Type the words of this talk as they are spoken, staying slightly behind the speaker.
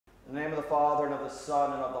In the name of the Father, and of the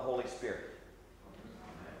Son, and of the Holy Spirit.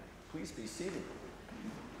 Please be seated.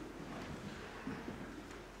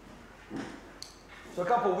 So a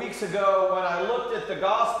couple weeks ago, when I looked at the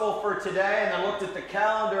gospel for today, and I looked at the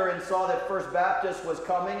calendar and saw that First Baptist was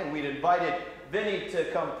coming, and we'd invited Vinny to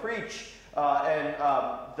come preach,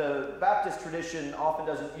 the Baptist tradition often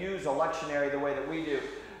doesn't use a lectionary the way that we do.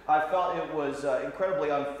 I felt it was incredibly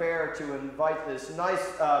unfair to invite this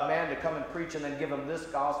nice man to come and preach and then give him this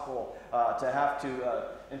gospel to have to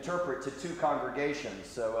interpret to two congregations.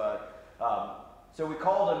 So we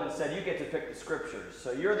called him and said, you get to pick the scriptures.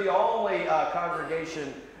 So you're the only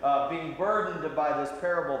congregation being burdened by this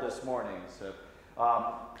parable this morning.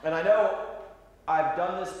 And I know I've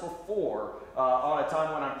done this before on a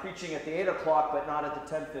time when I'm preaching at the 8 o'clock, but not at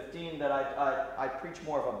the 10:15, that I preach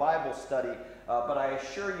more of a Bible study. But I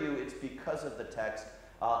assure you it's because of the text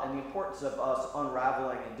and the importance of us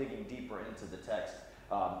unraveling and digging deeper into the text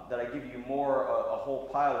that I give you more a whole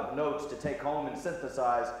pile of notes to take home and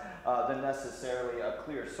synthesize than necessarily a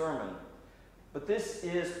clear sermon. But this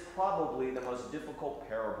is probably the most difficult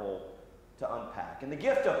parable to unpack. And the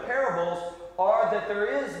gift of parables are that there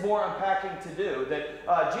is more unpacking to do,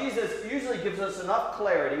 that Jesus usually gives us enough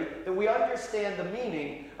clarity that we understand the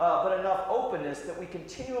meaning, but enough openness that we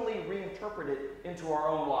continually reinterpret it into our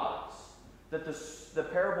own lives. That the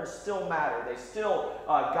parables still matter. They still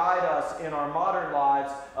guide us in our modern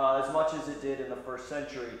lives as much as it did in the first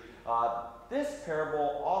century. This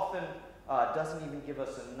parable often doesn't even give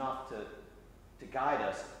us enough to guide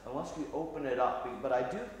us unless we open it up. But I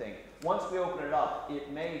do think once we open it up,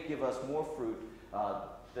 it may give us more fruit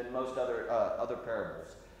than most other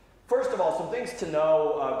parables. First of all, some things to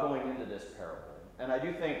know going into this parable. And I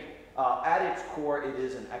do think at its core, it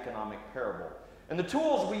is an economic parable. And the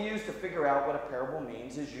tools we use to figure out what a parable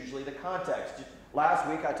means is usually the context. Last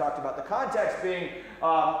week, I talked about the context being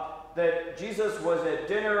that Jesus was at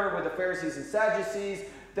dinner with the Pharisees and Sadducees.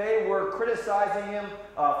 They were criticizing him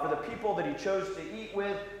for the people that he chose to eat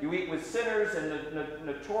with. You eat with sinners and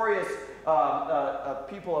notorious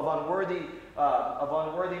people of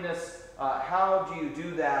unworthiness. How do you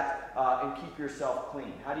do that and keep yourself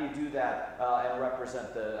clean? How do you do that and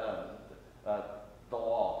represent the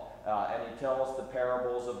law? And he tells the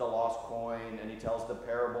parables of the lost coin, and he tells the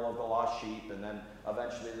parable of the lost sheep, and then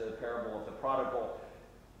eventually the parable of the prodigal.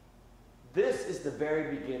 This is the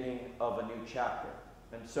very beginning of a new chapter.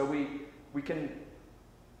 And so we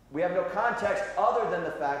have no context other than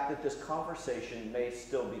the fact that this conversation may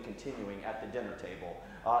still be continuing at the dinner table,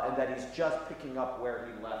 and that he's just picking up where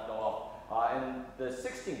he left off. And the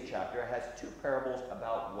 16th chapter has two parables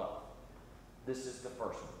about wealth. This is the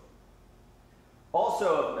first one.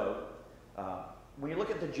 Also of note, when you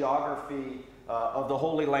look at the geography of the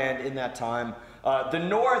Holy Land in that time, the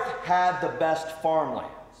north had the best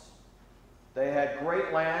farmlands. They had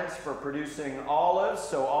great lands for producing olives,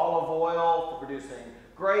 so olive oil, for producing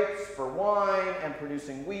grapes, for wine, and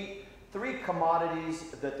producing wheat. Three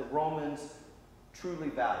commodities that the Romans truly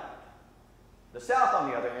valued. The south, on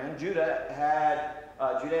the other hand, Judea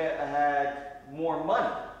had more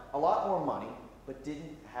money, a lot more money, but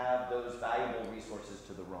didn't have those valuable resources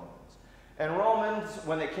to the Romans. And Romans,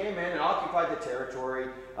 when they came in and occupied the territory,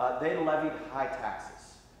 they levied high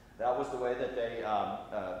taxes. That was the way that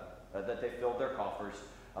they filled their coffers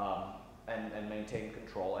and maintained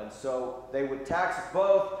control. And so they would tax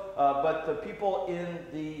both, but the people in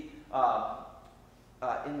the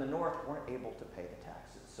north weren't able to pay the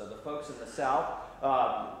taxes. So the folks in the south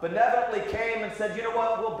benevolently came and said, you know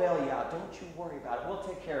what, we'll bail you out. Don't you worry about it. We'll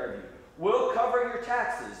take care of you. We'll cover your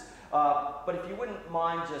taxes. But if you wouldn't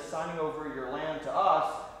mind just signing over your land to us,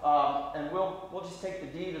 and we'll just take the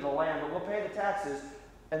deed of the land, but we'll pay the taxes,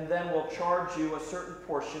 and then we'll charge you a certain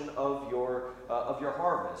portion of your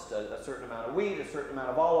harvest, a certain amount of wheat, a certain amount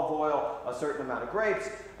of olive oil, a certain amount of grapes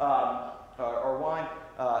or wine,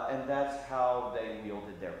 and that's how they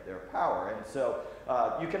wielded their power. And so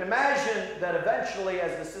you can imagine that eventually,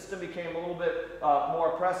 as the system became a little bit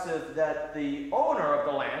more oppressive, that the owner of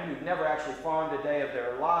the land, who'd never actually farmed a day of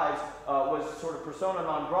their lives, was sort of persona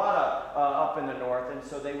non grata up in the north, and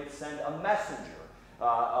so they would send a messenger,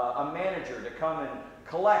 a manager, to come and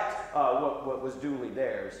collect what was duly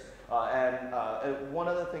theirs. And one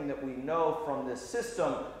other thing that we know from this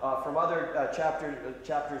system, from other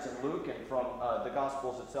chapters in Luke and from the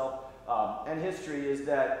Gospels itself and history, is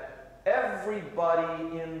that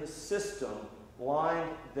everybody in the system lined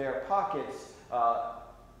their pockets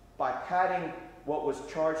by padding what was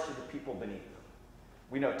charged to the people beneath them.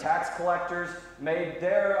 We know tax collectors made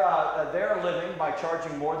their living by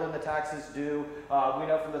charging more than the taxes due. We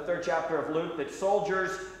know from the 3rd chapter of Luke that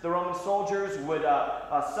the Roman soldiers would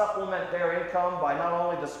supplement their income by not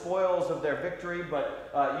only the spoils of their victory,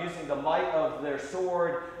 but using the might of their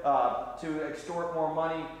sword to extort more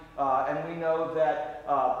money. And we know that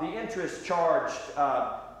the interest charged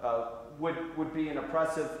would be an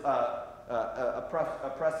oppressive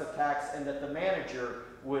tax, and that the manager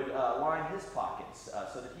would line his pockets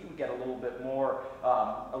so that he would get a little bit more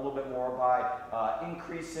by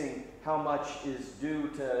increasing how much is due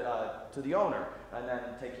to the owner, and then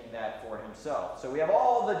taking that for himself. So we have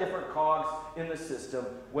all the different cogs in the system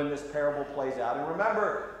when this parable plays out. And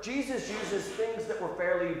remember, Jesus uses things that were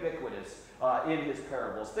fairly ubiquitous in his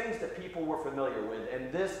parables, things that people were familiar with.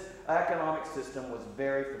 And this economic system was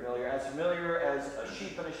very familiar as a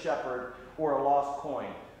sheep and a shepherd or a lost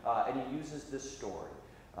coin. And he uses this story.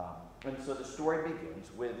 And so the story begins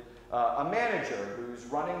with a manager who's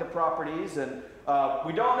running the properties, and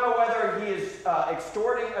we don't know whether he is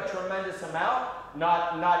extorting a tremendous amount,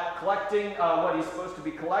 not collecting what he's supposed to be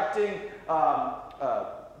collecting,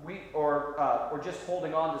 or just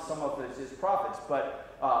holding on to some of his profits.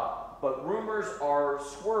 But rumors are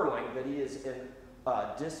swirling that he is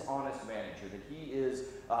a dishonest manager, that he is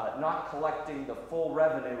not collecting the full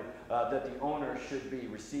revenue that the owner should be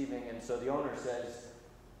receiving. And so the owner says,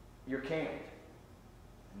 "You're canned."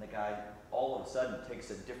 And the guy all of a sudden takes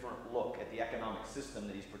a different look at the economic system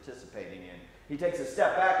that he's participating in. He takes a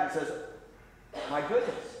step back and says, "My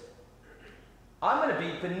goodness, I'm going to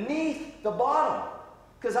be beneath the bottom,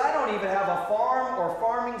 because I don't even have a farm or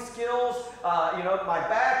farming skills. My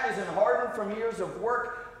back isn't hardened from years of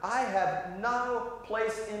work. I have no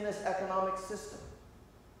place in this economic system."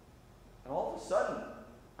 And all of a sudden,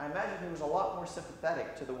 I imagine he was a lot more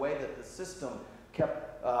sympathetic to the way that the system kept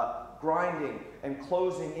grinding and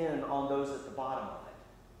closing in on those at the bottom of it.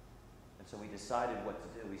 And so he decided what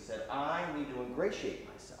to do. He said, "I need to ingratiate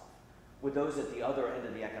myself with those at the other end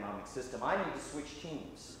of the economic system. I need to switch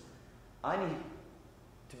teams. I need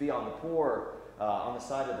to be on the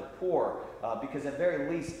side of the poor, because at very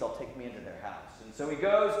least they'll take me into their house." And so he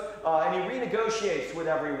goes and he renegotiates with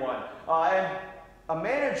everyone. And a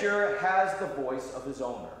manager has the voice of his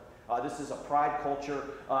owner. This is a pride culture.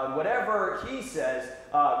 Whatever he says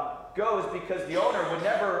goes, because the owner would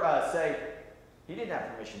never say, "He didn't have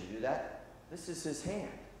permission to do that. This is his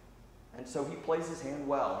hand." And so he plays his hand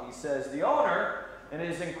well. He says, the owner, in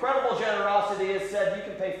his incredible generosity, has said, "You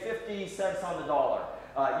can pay 50 cents on the dollar.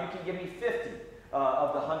 You can give me 50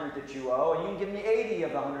 of the 100 that you owe, and you can give me 80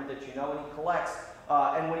 of the 100 that you know." And he collects.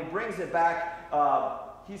 And when he brings it back,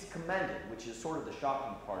 he's commended, which is sort of the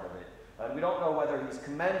shocking part of it. We don't know whether he's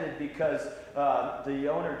commended because the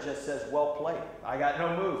owner just says, "Well played. I got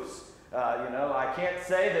no moves. I can't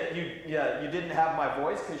say that you didn't have my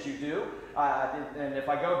voice, because you do. And if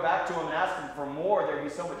I go back to him and ask him for more, there'd be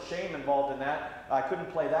so much shame involved in that. I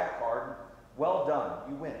couldn't play that card. Well done.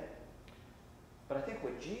 You win." But I think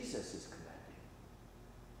what Jesus is commending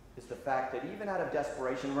is the fact that even out of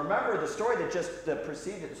desperation, remember the story that just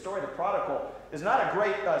preceded, the story of the prodigal, is not a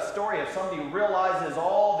great story of somebody who realizes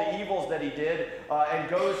all the evils that he did and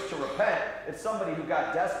goes to repent. It's somebody who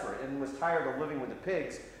got desperate and was tired of living with the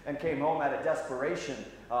pigs and came home out of desperation,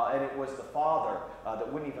 and it was the father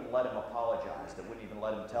that wouldn't even let him apologize, that wouldn't even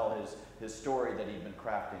let him tell his story that he'd been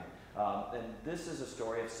crafting. And this is a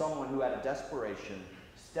story of someone who out of desperation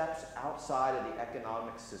steps outside of the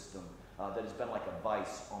economic system that has been like a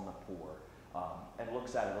vice on the poor, and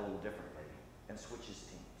looks at it a little differently and switches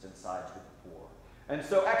teams and sides with the poor. And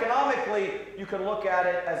so economically, you can look at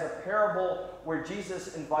it as a parable where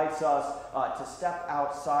Jesus invites us to step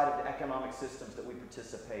outside of the economic systems that we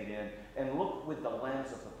participate in and look with the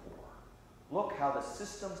lens of the poor. Look how the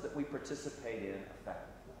systems that we participate in affect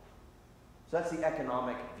the poor. So that's the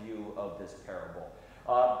economic view of this parable.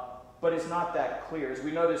 But it's not that clear. As we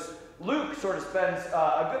notice, Luke sort of spends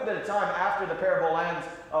a good bit of time after the parable ends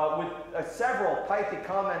with several pithy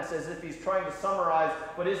comments as if he's trying to summarize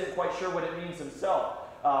but isn't quite sure what it means himself.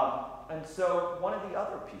 And so one of the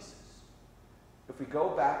other pieces, if we go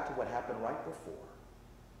back to what happened right before,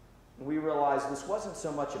 we realize this wasn't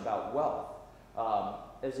so much about wealth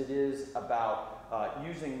as it is about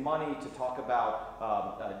using money to talk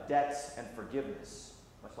about debts and forgiveness,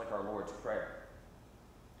 much like our Lord's Prayer.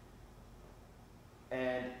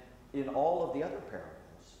 And in all of the other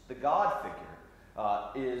parables, the God figure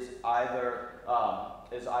is either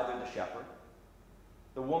the shepherd,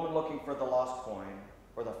 the woman looking for the lost coin,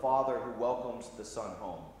 or the father who welcomes the son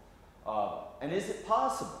home. And is it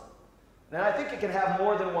possible And I think it can have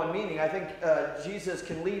more than one meaning. I think Jesus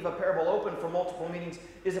can leave a parable open for multiple meanings.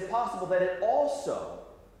 Is it possible that it also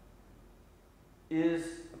is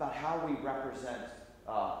about how we represent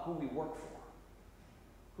who we work for,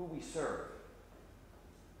 who we serve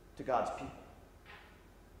to God's people?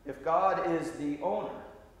 If God is the owner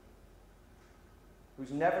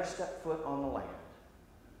who's never stepped foot on the land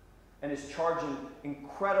and is charging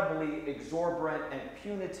incredibly exorbitant and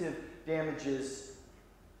punitive damages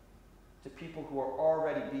to people who are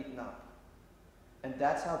already beaten up, and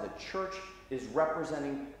that's how the church is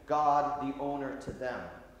representing God, the owner, to them,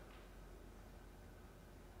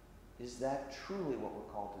 is that truly what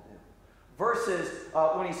we're called to do? Versus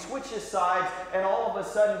when he switches sides and all of a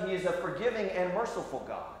sudden he is a forgiving and merciful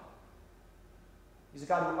God. He's a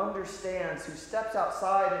God who understands, who steps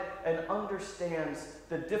outside and understands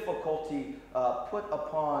the difficulty put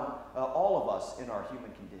upon all of us in our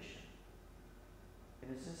human condition.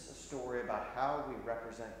 And is this a story about how we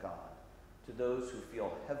represent God to those who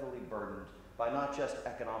feel heavily burdened by not just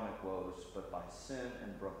economic woes, but by sin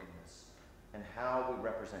and brokenness, and how we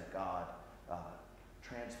represent God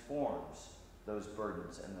transforms those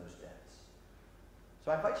burdens and those debts?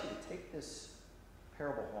 So I invite you to take this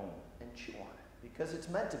parable home and chew on it, because it's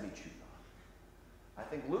meant to be chewed on. I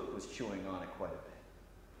think Luke was chewing on it quite a bit.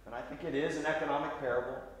 And I think it is an economic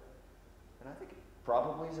parable. And I think it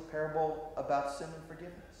probably is a parable about sin and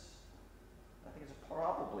forgiveness. I think it's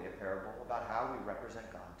probably a parable about how we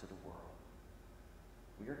represent God to the world.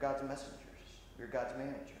 We are God's messengers. We are God's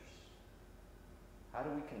managers. How do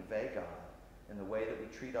we convey God in the way that we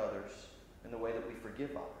treat others, in the way that we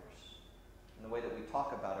forgive others, in the way that we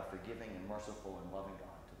talk about a forgiving and merciful and loving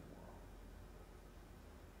God to the world?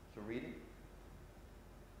 So read it,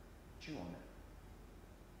 chew on it,